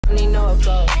don't need no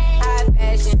gold. High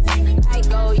fashion, I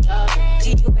go, yeah.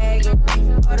 G-Wagon,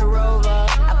 or the Rover.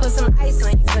 I put some ice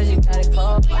on you cause you got it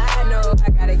cold. I know I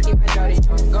gotta keep my dirty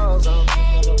goals on.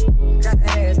 Got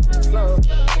that ass to the floor.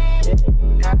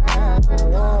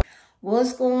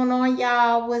 What's going on,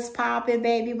 y'all? What's poppin',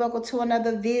 baby? Welcome to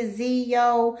another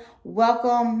video.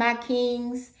 Welcome, my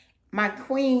kings, my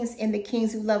queens, and the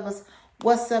kings who love us.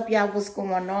 What's up, y'all? What's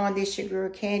going on? This your girl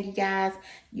Candy, guys.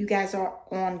 You guys are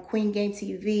on Queen Game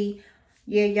TV.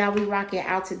 Yeah, y'all, we rocking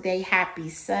out today. Happy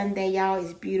Sunday, y'all.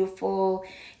 It's beautiful.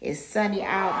 It's sunny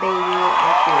out, baby.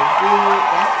 I feel good.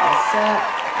 That's what's up.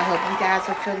 I hope you guys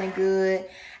are feeling good.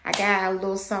 I got a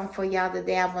little something for y'all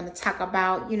today I want to talk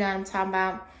about. You know what I'm talking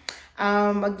about?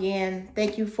 Again,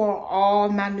 thank you for all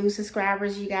my new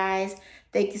subscribers, you guys.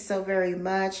 Thank you so very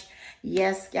much.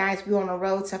 Yes, guys, we're on the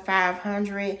road to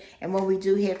 500. And when we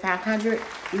do hit 500,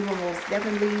 we will most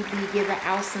definitely be giving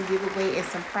out some giveaway and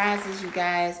some prizes, you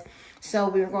guys. So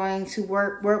we're going to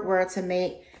work to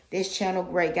make this channel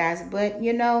great, guys. But,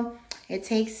 you know, it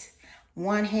takes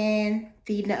one hand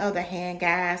feeding the other hand,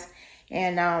 guys.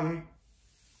 And,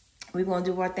 we're going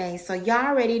to do our thing. So y'all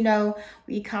already know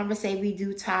we conversate, we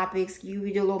do topics,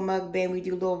 we do a little mukbang, we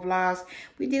do little vlogs,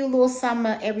 we do a little some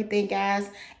of everything, guys.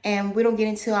 And we don't get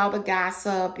into all the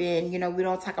gossip and, you know, we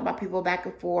don't talk about people back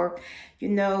and forth, you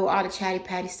know, all the chatty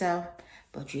patty stuff.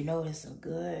 But you know, there's some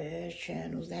good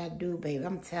channels that do, baby.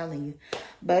 I'm telling you.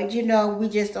 But, you know, we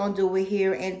just don't do it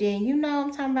here. And then, you know what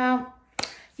I'm talking about?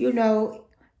 You know,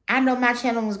 I know my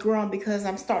channel was growing because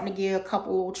I'm starting to get a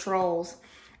couple of trolls.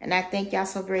 And I thank y'all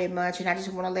so very much. And I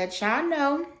just want to let y'all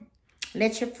know,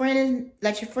 let your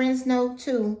friends know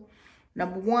too.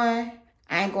 Number one,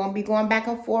 I ain't going to be going back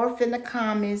and forth in the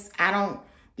comments. I don't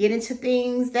get into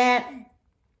things that,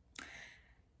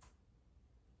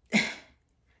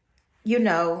 you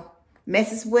know,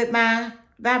 messes with my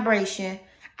vibration.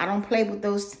 I don't play with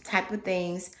those type of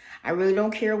things. I really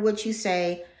don't care what you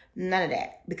say. None of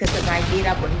that. Because if I did,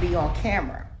 I wouldn't be on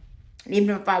camera. And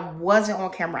even if I wasn't on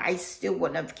camera, I still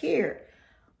wouldn't have cared.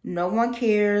 No one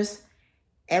cares.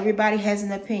 Everybody has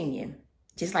an opinion.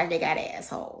 Just like they got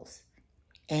assholes.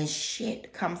 And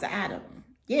shit comes out of them.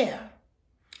 Yeah.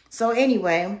 So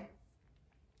anyway,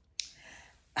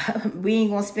 we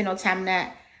ain't going to spend no time on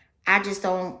that. I just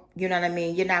don't, you know what I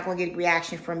mean? You're not going to get a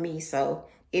reaction from me. So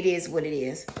it is what it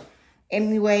is.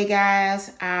 Anyway,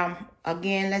 guys,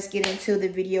 again, let's get into the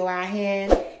video I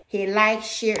had. Hit like,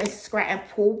 share, and subscribe, and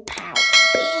pull power.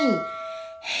 Bing!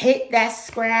 Hit that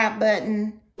subscribe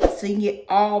button so you can get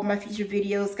all my future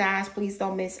videos, guys. Please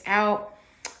don't miss out.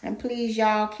 And please,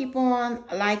 y'all, keep on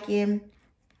liking,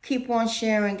 keep on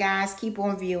sharing, guys. Keep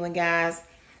on viewing, guys,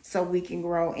 so we can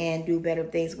grow and do better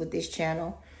things with this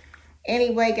channel.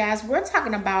 Anyway, guys, we're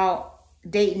talking about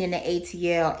dating in the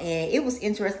ATL. And it was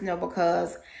interesting, though,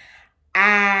 because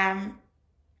I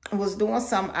was doing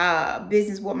some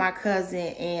business with my cousin,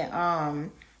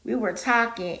 and we were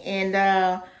talking,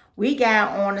 and we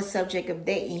got on the subject of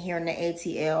dating here in the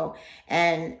ATL,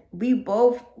 and a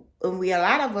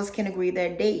lot of us can agree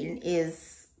that dating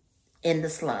is in the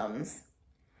slums.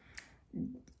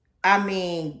 I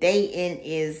mean, dating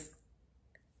is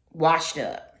washed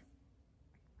up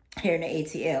here in the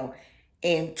ATL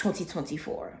in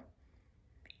 2024.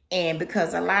 And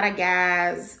because a lot of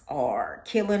guys are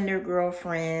killing their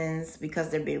girlfriends because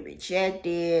they're being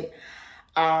rejected.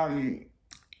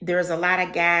 There's a lot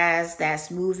of guys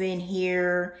that's moving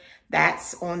here,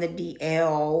 that's on the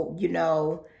DL, you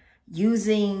know,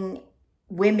 using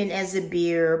women as a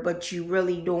beer, but you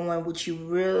really doing what you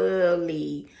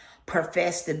really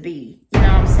profess to be. You know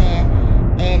what I'm saying?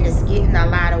 And it's getting a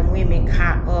lot of women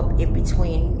caught up in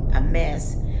between a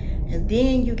mess. And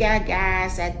then you got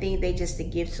guys that think they just a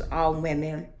gift to all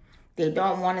women. They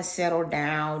don't want to settle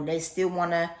down. They still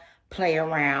want to play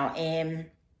around. And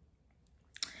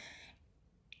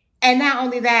not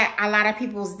only that, a lot of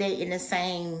people's dating the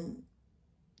same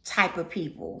type of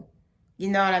people. You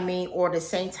know what I mean? Or the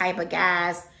same type of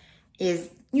guys is,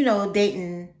 you know,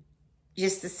 dating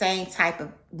just the same type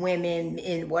of women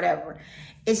and whatever.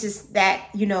 It's just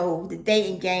that, you know, the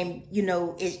dating game, you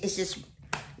know, it's just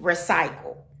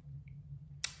recycled.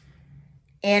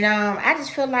 And I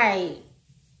just feel like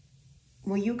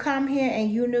when you come here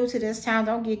and you're new to this town,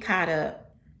 don't get caught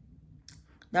up.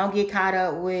 Don't get caught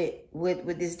up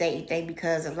with this dating thing,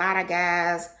 because a lot of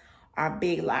guys are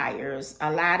big liars.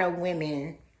 A lot of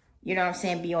women, you know what I'm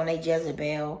saying, be on a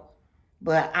Jezebel.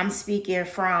 But I'm speaking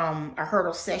from a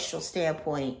heterosexual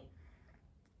standpoint,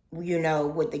 you know,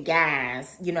 with the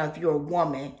guys. You know, if you're a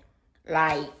woman,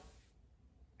 like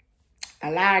a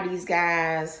lot of these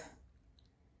guys,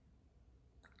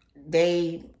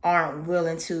 they aren't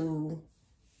willing to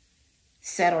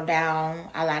settle down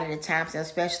a lot of the times,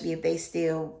 especially if they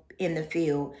still in the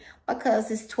field,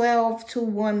 because it's 12 to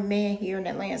 1 men here in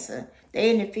Atlanta. They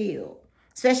in the field,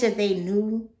 especially if they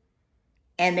new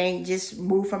and they just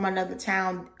moved from another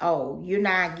town. Oh, you're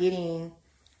not getting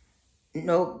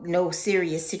no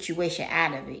serious situation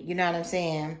out of it. You know what I'm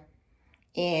saying?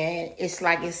 And it's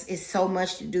like it's so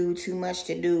much to do, too much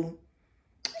to do.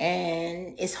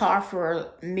 And it's hard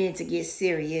for men to get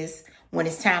serious when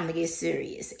it's time to get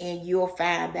serious. And you'll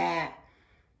find that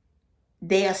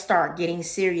they'll start getting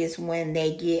serious when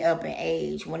they get up in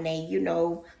age. When they, you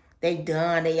know, they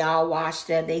done, they all washed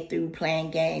up, they through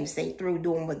playing games, they through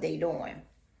doing what they doing.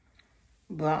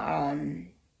 But,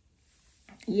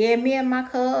 yeah, me and my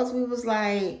cuz, we was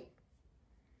like,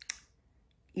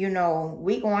 you know,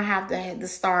 we gonna have to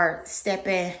start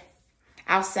stepping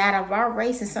outside of our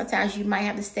race. And sometimes you might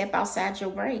have to step outside your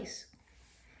race.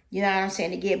 You know what I'm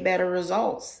saying? To get better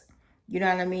results. You know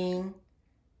what I mean?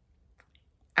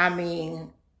 I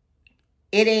mean,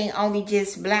 it ain't only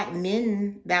just black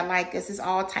men that like us. It's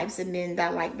all types of men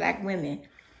that like black women.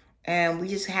 And we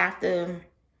just have to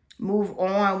move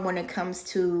on when it comes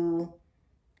to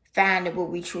finding what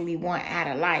we truly want out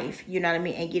of life. You know what I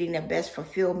mean? And getting the best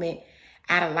fulfillment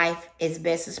out of life as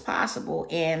best as possible.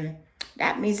 And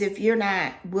that means if you're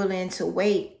not willing to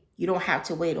wait, you don't have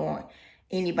to wait on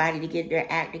anybody to get their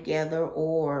act together,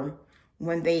 or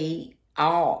when they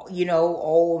all, you know,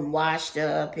 old and washed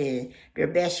up and their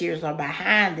best years are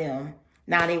behind them.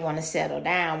 Now they want to settle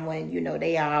down when, you know,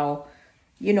 they all,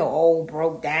 you know, old,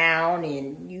 broke down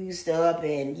and used up,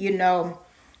 and, you know,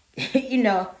 you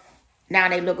know, now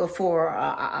they looking for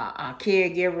a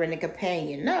caregiver and a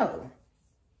companion. No.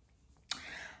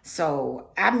 So,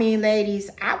 I mean, ladies,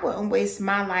 I wouldn't waste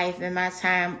my life and my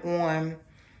time on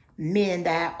men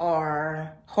that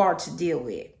are hard to deal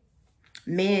with.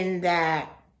 Men that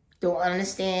don't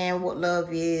understand what love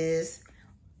is,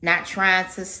 not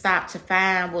trying to stop to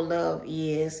find what love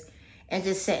is, and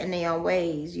just setting their own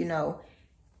ways, you know.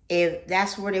 If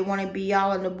that's where they want to be,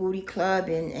 all in the booty club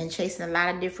and chasing a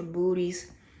lot of different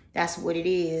booties, that's what it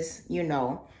is, you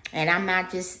know. And I'm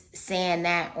not just saying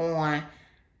that on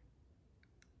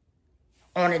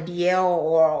a DL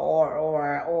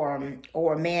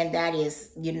or a man that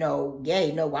is, you know,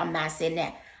 gay. No, I'm not saying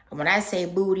that. When I say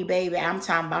booty, baby, I'm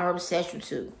talking about heterosexual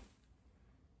too.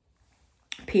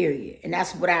 Period. And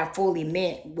that's what I fully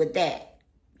meant with that,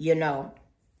 you know,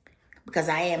 because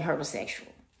I am heterosexual.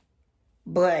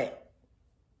 But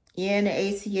yeah, in the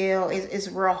ATL, it's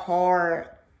real hard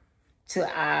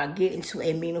to get into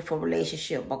a meaningful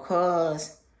relationship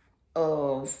because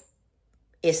of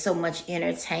it's so much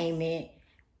entertainment.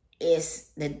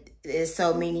 It's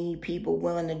so many people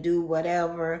willing to do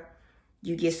whatever.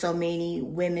 You get so many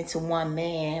women to one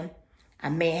man. A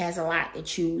man has a lot to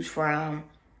choose from.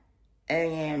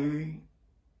 And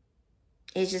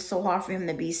it's just so hard for him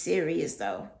to be serious,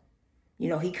 though. You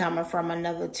know, he coming from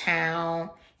another town.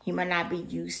 He might not be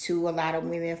used to a lot of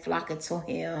women flocking to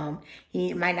him.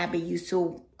 He might not be used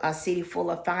to a city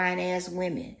full of fine-ass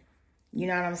women. You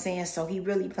know what I'm saying? So he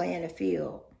really playing the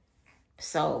field.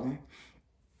 So,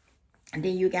 and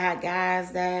then you got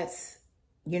guys that's,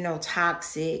 you know,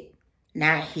 toxic,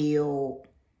 not healed,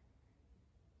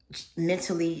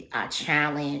 mentally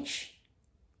challenged.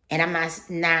 And I'm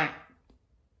not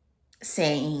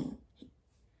saying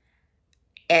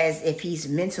as if he's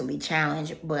mentally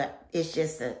challenged, but it's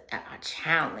just a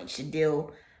challenge to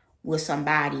deal with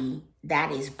somebody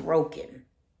that is broken.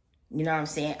 You know what I'm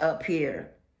saying? Up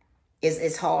here,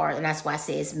 it's hard. And that's why I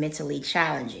say it's mentally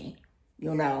challenging.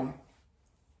 You know,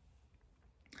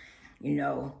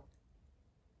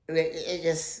 it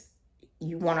just,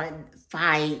 you want to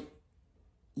fight.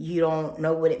 You don't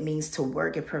know what it means to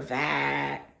work and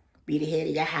provide, be the head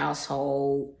of your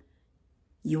household.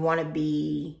 You want to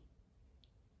be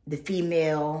the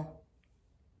female.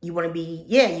 You want to be,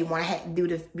 you want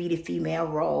to be the female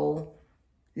role,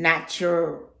 not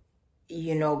your,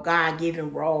 you know,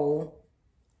 God-given role.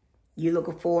 You're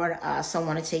looking for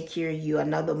someone to take care of you,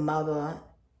 another mother.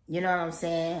 You know what I'm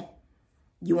saying?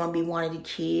 You want to be one of the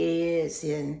kids,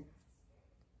 and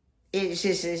it's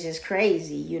just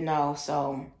crazy, you know.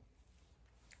 So,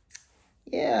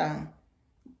 yeah.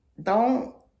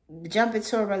 Don't jump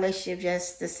into a relationship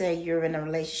just to say you're in a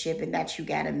relationship and that you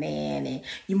got a man and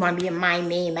you want to be a my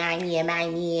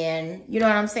man. You know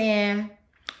what I'm saying?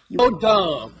 So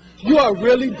dumb. You are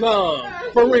really dumb.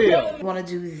 For real. You want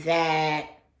to do that,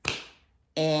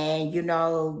 and, you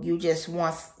know, you just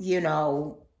want, you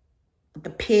know,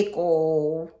 the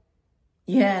pickle.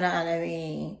 You know what I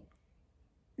mean?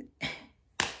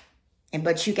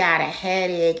 But you got a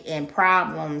headache and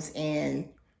problems, and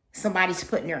somebody's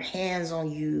putting their hands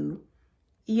on you.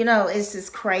 You know, it's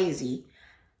just crazy.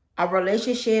 A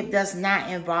relationship does not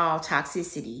involve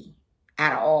toxicity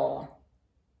at all.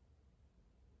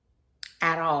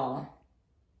 At all.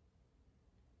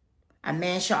 A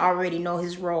man should already know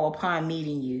his role upon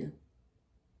meeting you.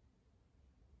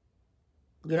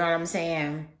 You know what I'm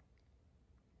saying?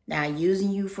 Now,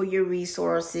 using you for your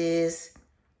resources.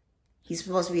 He's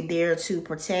supposed to be there to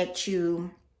protect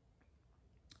you,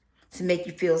 to make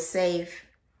you feel safe,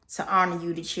 to honor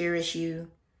you, to cherish you.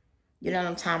 You know what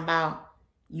I'm talking about?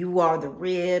 You are the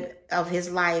rib of his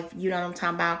life. You know what I'm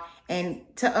talking about? And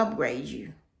to upgrade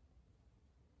you.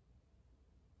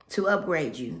 To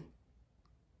upgrade you.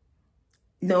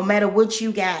 No matter what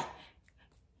you got.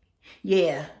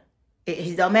 Yeah.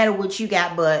 It don't matter what you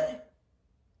got, but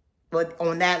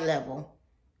on that level,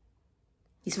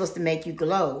 he's supposed to make you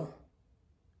glow.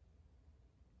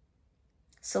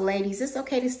 So ladies, it's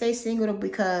okay to stay single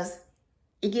because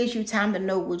it gives you time to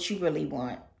know what you really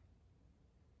want.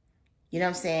 You know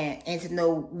what I'm saying? And to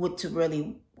know what to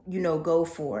really, you know, go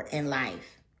for in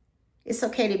life. It's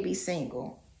okay to be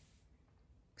single.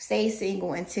 Stay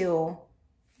single until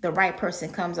the right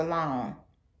person comes along.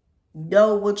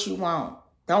 Know what you want.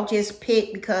 Don't just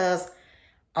pick because,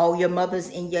 oh, your mother's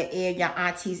in your ear, your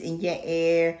auntie's in your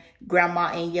ear,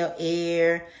 grandma in your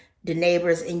ear, the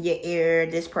neighbors in your ear,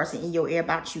 this person in your ear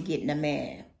about you getting a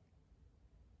man.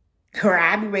 Girl,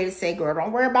 I be ready to say, girl,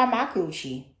 don't worry about my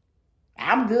coochie.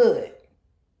 I'm good.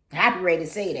 I be ready to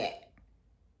say that.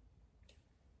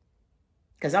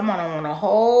 Because I'm on a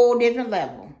whole different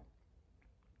level.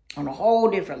 On a whole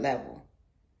different level.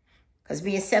 Because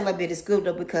being celibate is good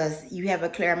though because you have a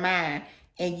clear mind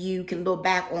and you can look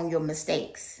back on your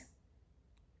mistakes.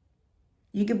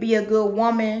 You could be a good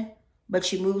woman,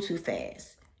 but you move too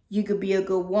fast. You could be a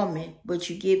good woman, but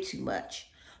you give too much.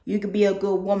 You could be a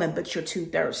good woman, but you're too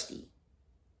thirsty.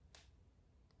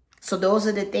 So those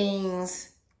are the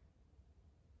things,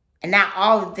 and not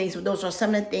all the things, but those are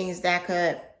some of the things that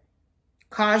could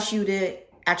cause you to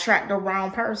attract the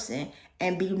wrong person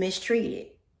and be mistreated.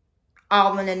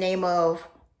 All in the name of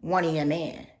wanting a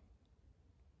man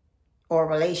or a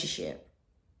relationship.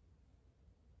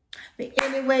 But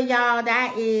anyway, y'all,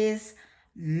 that is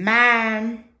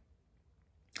my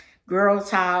girl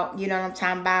talk. You know what I'm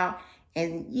talking about?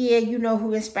 And yeah, you know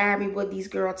who inspired me with these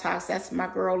girl talks. That's my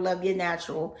girl, Love Your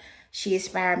Natural. She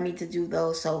inspired me to do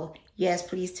those. So yes,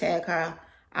 please tag her.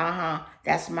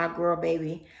 That's my girl,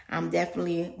 baby. I'm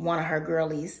definitely one of her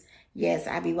girlies. Yes,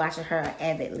 I be watching her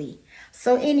avidly.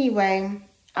 So anyway,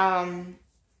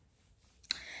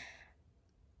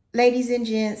 ladies and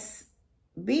gents,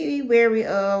 be wary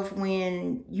of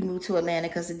when you move to Atlanta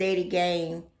because the dating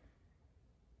game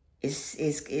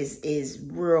is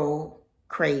real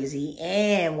crazy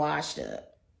and washed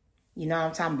up. You know what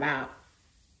I'm talking about?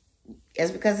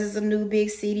 It's because it's a new big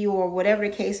city or whatever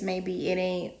the case may be. It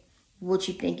ain't what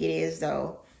you think it is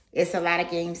though. It's a lot of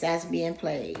games that's being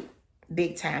played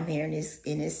big time here in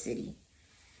this city.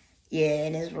 Yeah,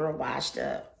 and it's real washed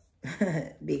up.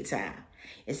 Big time.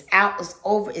 It's out, it's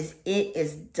over, it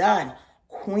is done.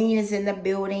 Queen is in the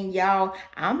building, y'all.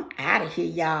 I'm out of here,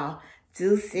 y'all.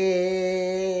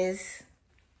 Deuces.